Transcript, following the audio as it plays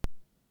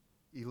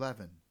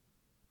11.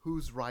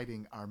 Who's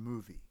writing our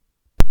movie?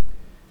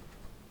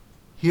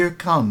 Here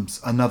comes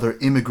another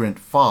immigrant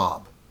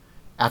fob,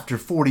 after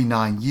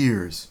 49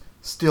 years,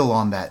 still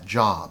on that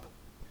job.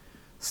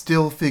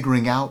 Still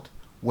figuring out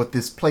what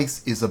this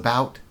place is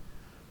about.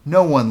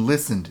 No one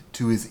listened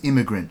to his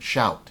immigrant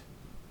shout.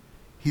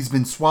 He's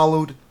been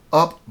swallowed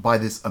up by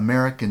this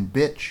American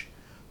bitch,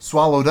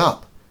 swallowed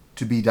up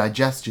to be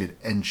digested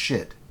and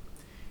shit.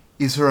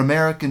 Is her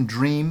American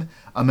dream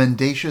a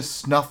mendacious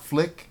snuff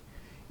flick?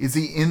 Is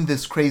he in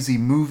this crazy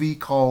movie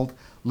called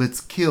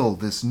Let's Kill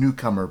This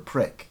Newcomer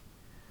Prick?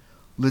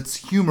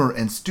 Let's humor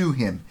and stew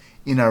him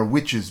in our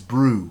witch's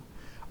brew,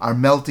 our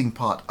melting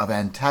pot of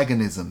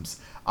antagonisms,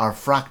 our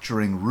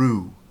fracturing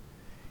roux.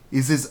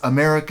 Is his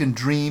American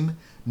dream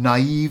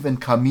naive and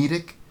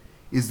comedic?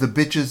 Is the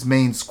bitch's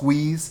main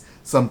squeeze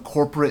some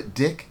corporate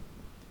dick?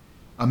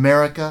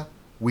 America,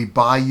 we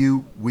buy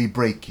you, we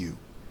break you.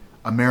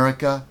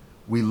 America,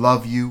 we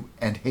love you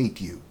and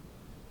hate you.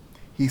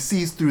 He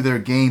sees through their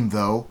game,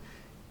 though.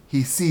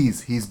 He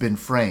sees he's been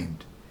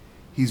framed.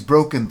 He's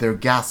broken their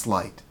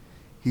gaslight.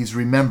 He's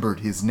remembered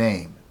his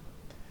name.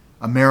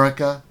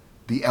 America,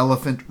 the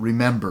elephant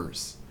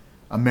remembers.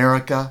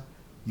 America,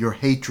 your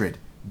hatred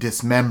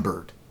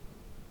dismembered.